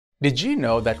Did you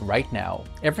know that right now,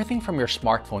 everything from your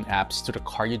smartphone apps to the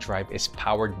car you drive is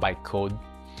powered by code?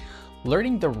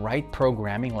 Learning the right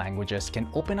programming languages can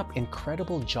open up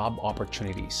incredible job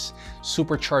opportunities,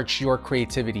 supercharge your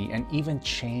creativity, and even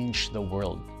change the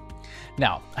world.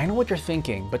 Now, I know what you're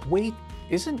thinking, but wait,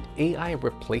 isn't AI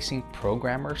replacing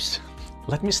programmers?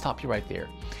 Let me stop you right there.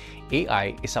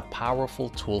 AI is a powerful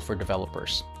tool for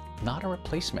developers, not a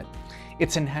replacement.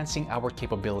 It's enhancing our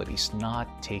capabilities,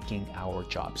 not taking our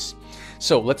jobs.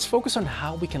 So let's focus on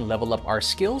how we can level up our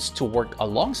skills to work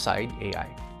alongside AI.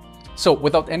 So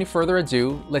without any further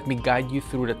ado, let me guide you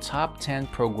through the top 10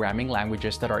 programming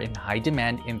languages that are in high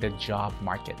demand in the job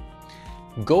market.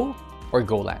 Go or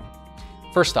Golang?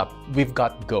 First up, we've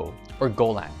got Go or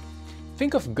Golang.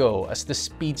 Think of Go as the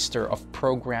speedster of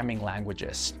programming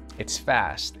languages. It's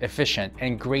fast, efficient,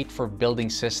 and great for building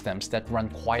systems that run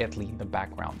quietly in the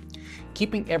background,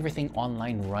 keeping everything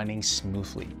online running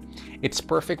smoothly. It's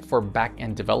perfect for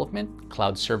backend development,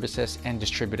 cloud services, and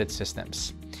distributed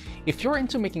systems. If you're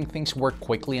into making things work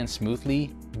quickly and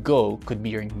smoothly, Go could be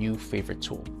your new favorite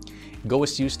tool. Go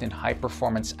is used in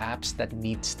high-performance apps that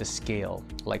needs to scale,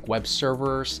 like web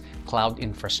servers, cloud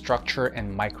infrastructure,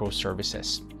 and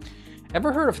microservices.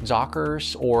 Ever heard of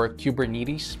Dockers or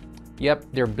Kubernetes? Yep,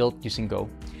 they're built using Go.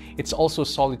 It's also a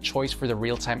solid choice for the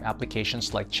real-time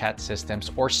applications like chat systems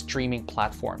or streaming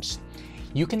platforms.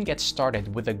 You can get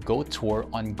started with a Go tour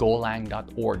on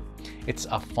golang.org. It's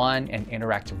a fun and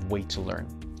interactive way to learn.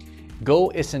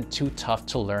 Go isn't too tough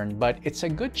to learn, but it's a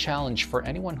good challenge for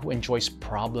anyone who enjoys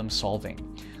problem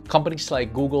solving. Companies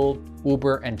like Google,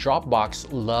 Uber, and Dropbox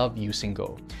love using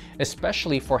Go,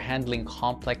 especially for handling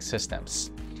complex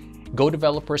systems. Go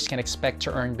developers can expect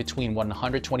to earn between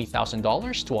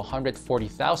 $120,000 to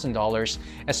 $140,000,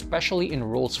 especially in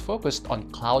roles focused on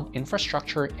cloud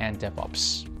infrastructure and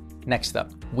DevOps. Next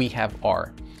up, we have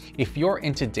R. If you're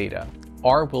into data,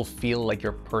 R will feel like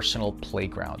your personal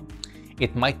playground.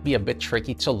 It might be a bit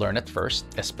tricky to learn at first,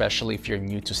 especially if you're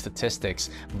new to statistics,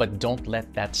 but don't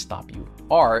let that stop you.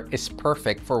 R is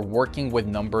perfect for working with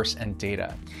numbers and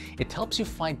data. It helps you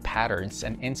find patterns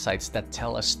and insights that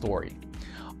tell a story.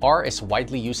 R is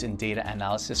widely used in data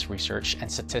analysis research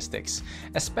and statistics,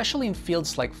 especially in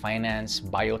fields like finance,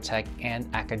 biotech, and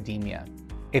academia.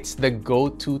 It's the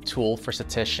go-to tool for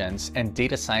statisticians and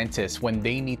data scientists when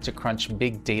they need to crunch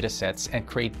big data sets and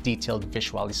create detailed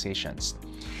visualizations.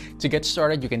 To get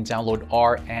started, you can download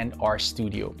R and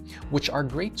RStudio, which are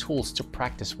great tools to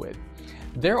practice with.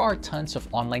 There are tons of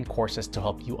online courses to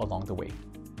help you along the way.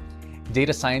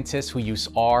 Data scientists who use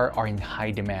R are in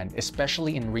high demand,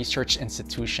 especially in research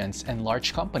institutions and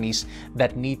large companies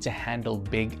that need to handle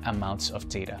big amounts of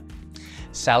data.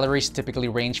 Salaries typically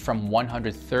range from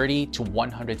 $130,000 to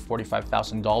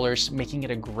 $145,000, making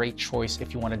it a great choice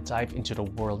if you want to dive into the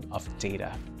world of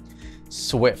data.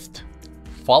 Swift.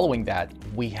 Following that,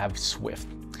 we have Swift.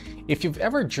 If you've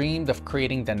ever dreamed of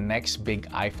creating the next big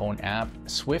iPhone app,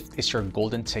 Swift is your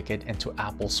golden ticket into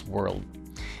Apple's world.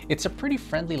 It's a pretty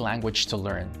friendly language to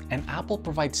learn, and Apple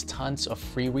provides tons of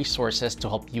free resources to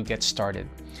help you get started.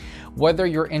 Whether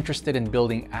you're interested in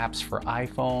building apps for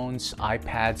iPhones,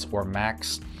 iPads, or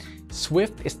Macs,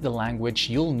 Swift is the language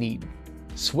you'll need.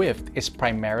 Swift is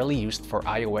primarily used for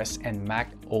iOS and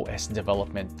Mac OS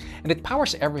development, and it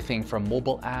powers everything from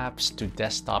mobile apps to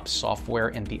desktop software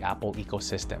in the Apple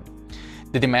ecosystem.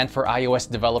 The demand for iOS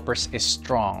developers is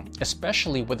strong,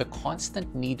 especially with the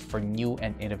constant need for new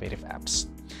and innovative apps.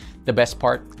 The best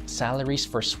part, salaries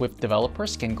for Swift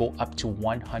developers can go up to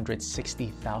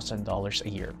 $160,000 a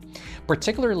year,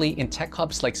 particularly in tech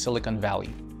hubs like Silicon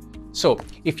Valley. So,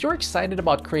 if you're excited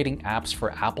about creating apps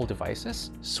for Apple devices,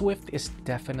 Swift is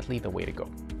definitely the way to go.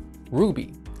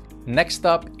 Ruby. Next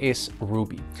up is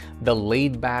Ruby, the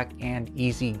laid-back and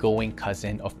easygoing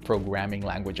cousin of programming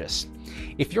languages.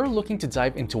 If you're looking to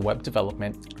dive into web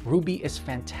development, Ruby is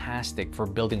fantastic for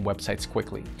building websites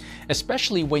quickly,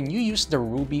 especially when you use the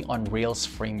Ruby on Rails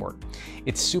framework.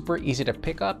 It's super easy to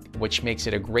pick up, which makes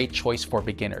it a great choice for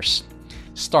beginners.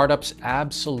 Startups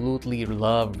absolutely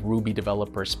love Ruby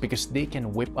developers because they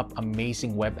can whip up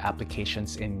amazing web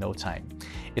applications in no time.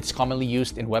 It's commonly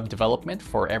used in web development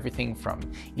for everything from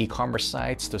e-commerce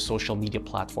sites to social media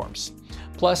platforms.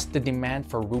 Plus, the demand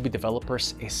for Ruby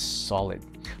developers is solid,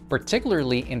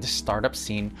 particularly in the startup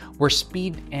scene where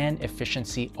speed and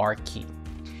efficiency are key.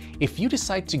 If you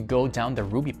decide to go down the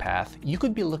Ruby path, you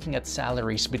could be looking at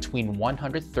salaries between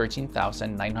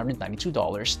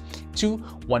 $113,992 to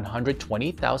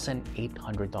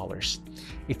 $120,800.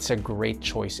 It's a great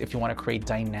choice if you want to create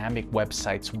dynamic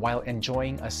websites while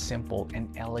enjoying a simple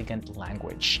and elegant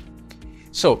language.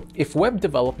 So if web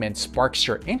development sparks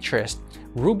your interest,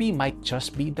 Ruby might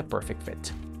just be the perfect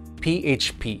fit.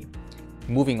 PHP.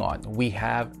 Moving on, we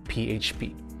have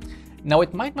PHP. Now,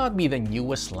 it might not be the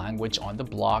newest language on the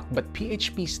block, but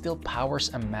PHP still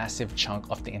powers a massive chunk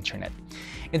of the internet.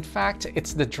 In fact,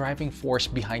 it's the driving force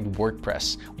behind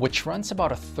WordPress, which runs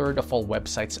about a third of all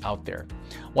websites out there.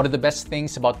 One of the best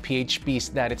things about PHP is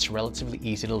that it's relatively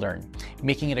easy to learn,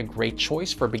 making it a great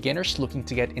choice for beginners looking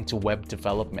to get into web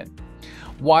development.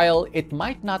 While it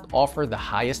might not offer the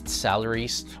highest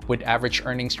salaries, with average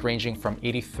earnings ranging from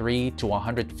 $83,000 to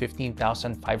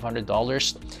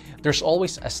 $115,500, there's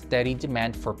always a steady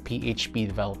demand for PHP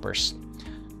developers.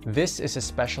 This is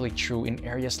especially true in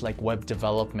areas like web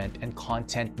development and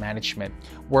content management,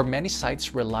 where many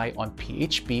sites rely on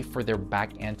PHP for their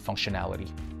back-end functionality.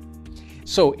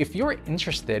 So if you're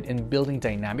interested in building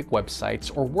dynamic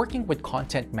websites or working with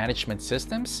content management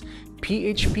systems,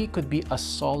 PHP could be a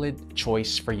solid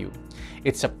choice for you.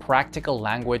 It's a practical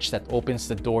language that opens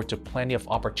the door to plenty of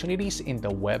opportunities in the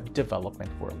web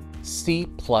development world. C++.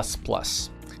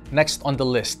 Next on the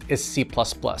list is C++.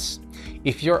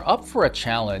 If you're up for a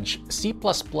challenge, C++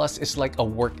 is like a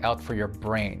workout for your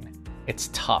brain. It's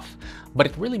tough, but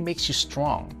it really makes you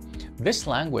strong. This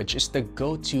language is the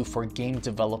go-to for game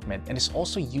development and is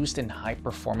also used in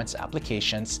high-performance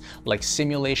applications like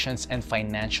simulations and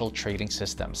financial trading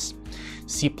systems.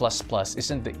 C++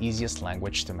 isn't the easiest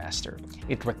language to master.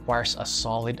 It requires a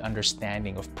solid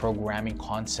understanding of programming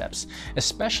concepts,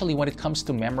 especially when it comes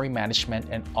to memory management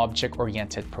and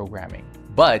object-oriented programming.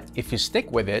 But if you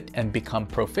stick with it and become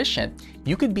proficient,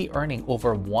 you could be earning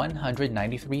over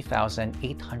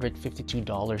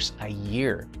 $193,852 a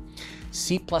year.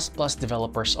 C++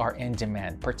 developers are in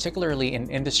demand, particularly in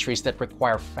industries that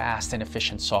require fast and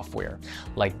efficient software,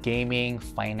 like gaming,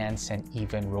 finance, and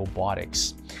even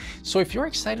robotics. So if you're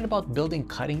excited about building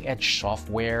cutting-edge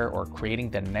software or creating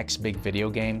the next big video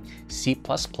game, C++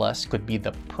 could be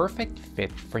the perfect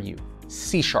fit for you.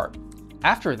 C#.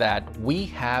 After that, we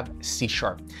have C#.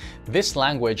 This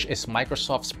language is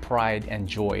Microsoft's pride and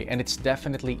joy, and it's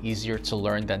definitely easier to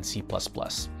learn than C++.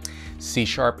 C#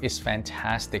 is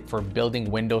fantastic for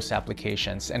building Windows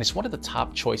applications and is one of the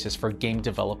top choices for game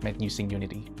development using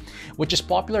Unity, which is a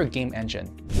popular game engine.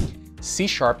 C#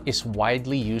 is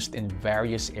widely used in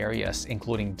various areas,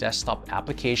 including desktop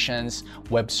applications,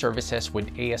 web services with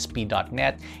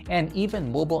ASP.NET, and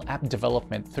even mobile app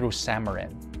development through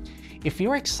Xamarin. If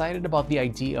you're excited about the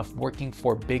idea of working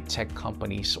for big tech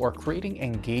companies or creating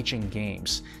engaging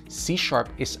games, C#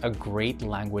 is a great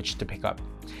language to pick up.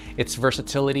 Its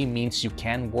versatility means you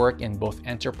can work in both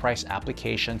enterprise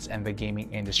applications and the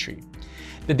gaming industry.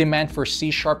 The demand for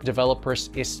C#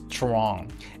 developers is strong,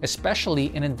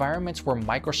 especially in environments where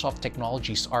Microsoft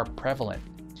technologies are prevalent.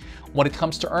 When it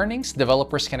comes to earnings,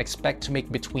 developers can expect to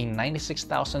make between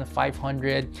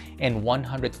 $96,500 and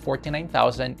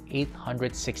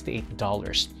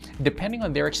 $149,868, depending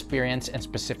on their experience and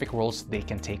specific roles they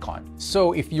can take on.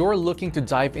 So if you're looking to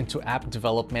dive into app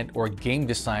development or game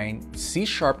design, C#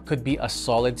 could be a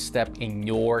solid step in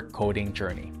your coding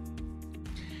journey.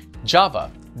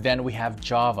 Java. Then we have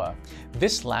Java.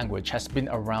 This language has been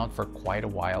around for quite a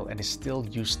while and is still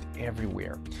used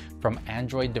everywhere, from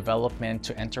Android development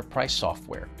to enterprise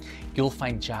software. You'll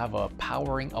find Java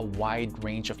powering a wide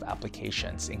range of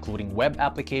applications, including web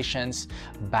applications,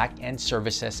 back-end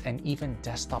services, and even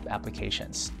desktop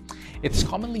applications. It's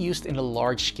commonly used in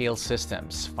large-scale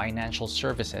systems, financial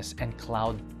services, and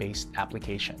cloud-based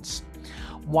applications.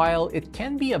 While it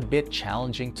can be a bit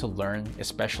challenging to learn,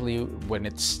 especially when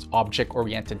it's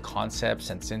object-oriented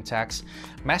concepts and syntax,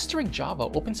 mastering Java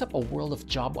opens up a world of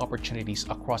job opportunities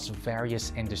across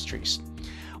various industries.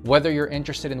 Whether you're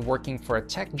interested in working for a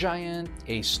tech giant,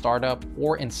 a startup,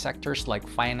 or in sectors like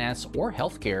finance or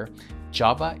healthcare,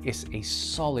 Java is a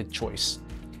solid choice.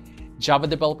 Java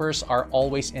developers are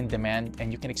always in demand,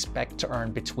 and you can expect to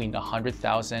earn between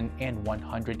 $100,000 and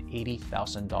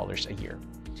 $180,000 a year.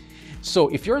 So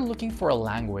if you're looking for a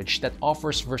language that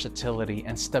offers versatility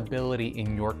and stability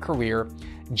in your career,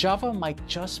 Java might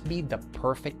just be the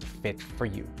perfect fit for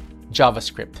you.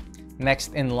 JavaScript.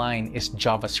 Next in line is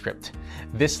JavaScript.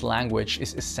 This language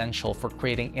is essential for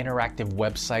creating interactive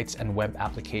websites and web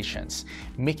applications,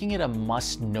 making it a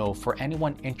must-know for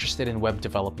anyone interested in web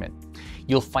development.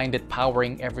 You'll find it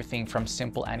powering everything from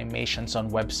simple animations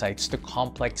on websites to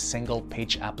complex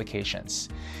single-page applications.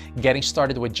 Getting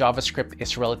started with JavaScript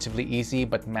is relatively easy,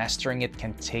 but mastering it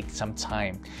can take some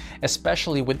time,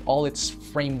 especially with all its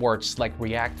frameworks like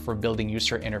React for building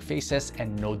user interfaces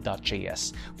and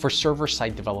Node.js for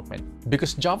server-side development.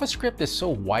 Because JavaScript is so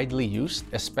widely used,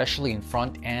 especially in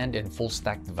front-end and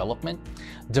full-stack development,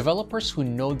 developers who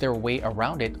know their way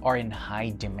around it are in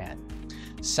high demand.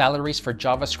 Salaries for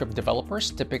JavaScript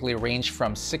developers typically range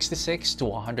from $66,000 to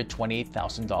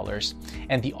 $128,000,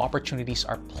 and the opportunities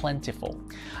are plentiful,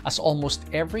 as almost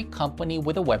every company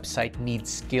with a website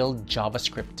needs skilled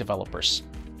JavaScript developers.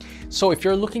 So if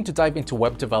you're looking to dive into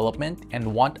web development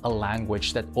and want a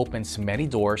language that opens many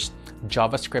doors,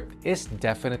 JavaScript is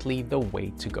definitely the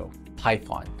way to go.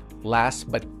 Python. Last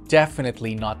but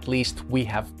definitely not least, we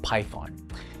have Python.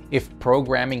 If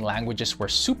programming languages were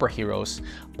superheroes,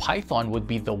 Python would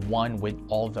be the one with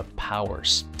all the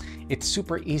powers. It's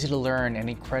super easy to learn and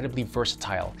incredibly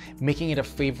versatile, making it a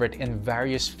favorite in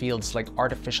various fields like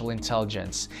artificial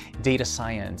intelligence, data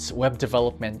science, web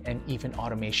development, and even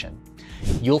automation.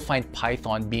 You'll find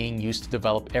Python being used to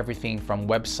develop everything from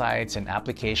websites and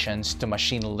applications to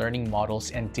machine learning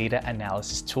models and data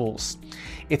analysis tools.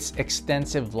 Its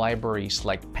extensive libraries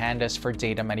like Pandas for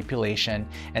data manipulation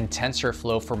and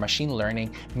TensorFlow for machine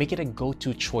learning make it a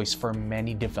go-to choice for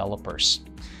many developers.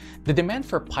 The demand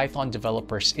for Python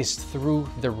developers is through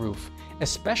the roof,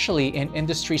 especially in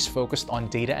industries focused on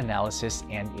data analysis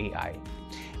and AI.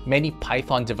 Many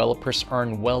Python developers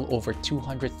earn well over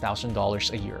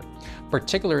 $200,000 a year,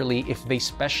 particularly if they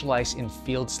specialize in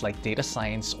fields like data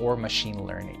science or machine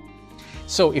learning.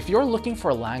 So if you're looking for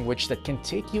a language that can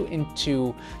take you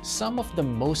into some of the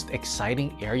most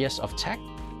exciting areas of tech,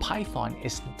 Python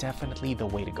is definitely the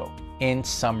way to go. In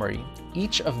summary,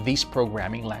 each of these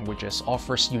programming languages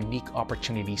offers unique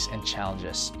opportunities and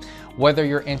challenges. Whether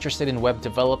you're interested in web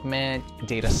development,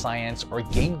 data science, or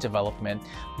game development,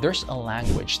 there's a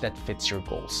language that fits your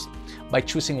goals. By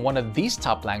choosing one of these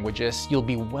top languages, you'll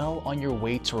be well on your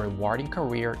way to a rewarding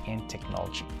career in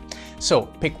technology. So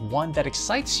pick one that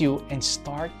excites you and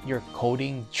start your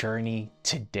coding journey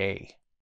today.